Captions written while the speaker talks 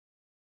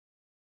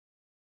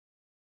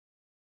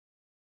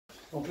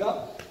Donc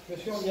là, je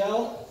suis en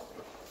garde.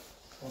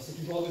 Pensez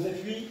toujours à vos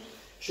appuis.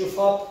 Je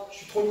frappe, je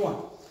suis trop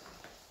loin.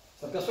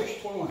 Ça s'aperçoit que je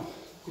suis trop loin.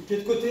 Coup de pied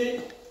de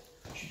côté,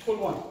 je suis trop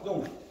loin.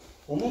 Donc,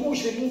 au moment où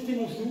je vais monter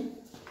mon genou,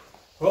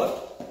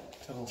 hop,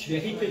 je vais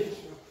riper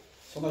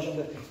sur ma jambe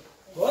d'appui.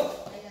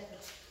 Hop,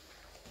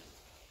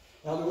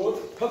 vers le haut,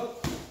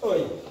 hop,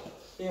 oui,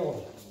 et on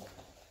revient.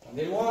 On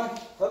est loin,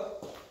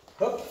 hop,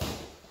 hop,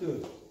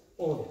 deux,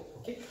 on revient.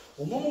 Okay.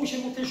 Au moment où j'ai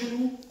monté le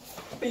genou,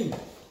 ping,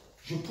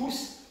 je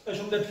pousse la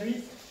jambe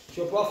d'appui,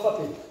 je vais pouvoir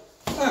frapper.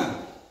 1,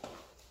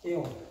 et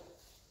on revient.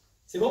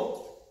 C'est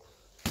bon?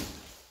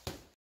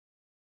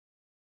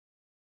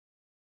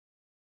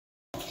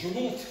 Je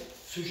monte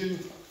ce genou.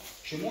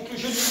 Je monte le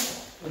genou.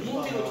 Vous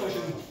montez votre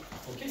genou.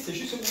 Ok, c'est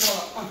juste ce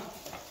mouvement-là.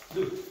 1,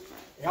 2.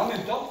 Et en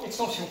même temps,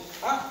 extension.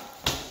 1,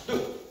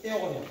 2. Et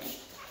on revient.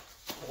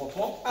 On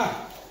reprend. 1,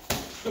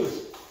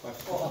 2.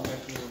 D'accord.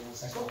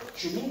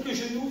 Je monte le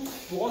genou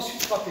pour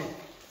ensuite frapper.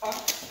 1,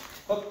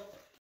 hop.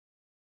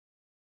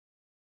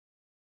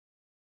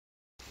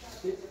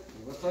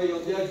 On va travailler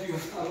en direct du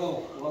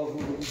avant. On va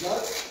ouvrir le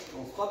visage.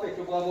 On frappe avec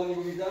le bras avant au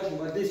niveau du visage.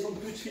 On va descendre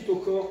tout de suite au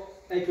corps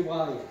avec le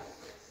bras arrière.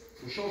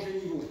 Je change le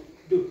niveau.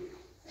 2.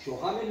 Je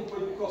ramène le poids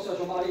du corps sur la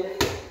jambe arrière.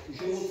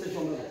 Je monte cette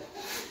jambe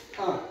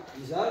là. 1,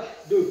 visage.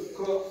 2,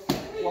 corps.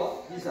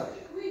 3, visage.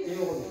 Et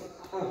on revient.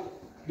 1,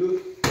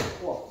 2,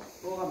 3.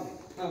 On ramène.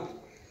 1,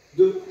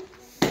 2,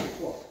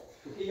 3.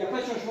 Il n'y a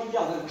pas de changement de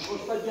garde. Je ne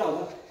change pas de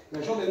garde.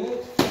 La jambe elle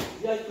monte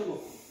directement.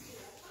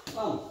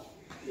 1.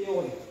 Et on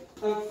revient.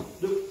 1,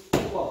 2,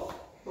 3.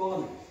 On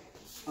ramène.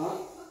 1,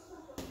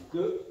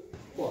 2,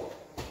 3.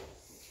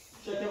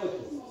 Chacun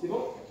votre tour. C'est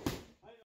bon?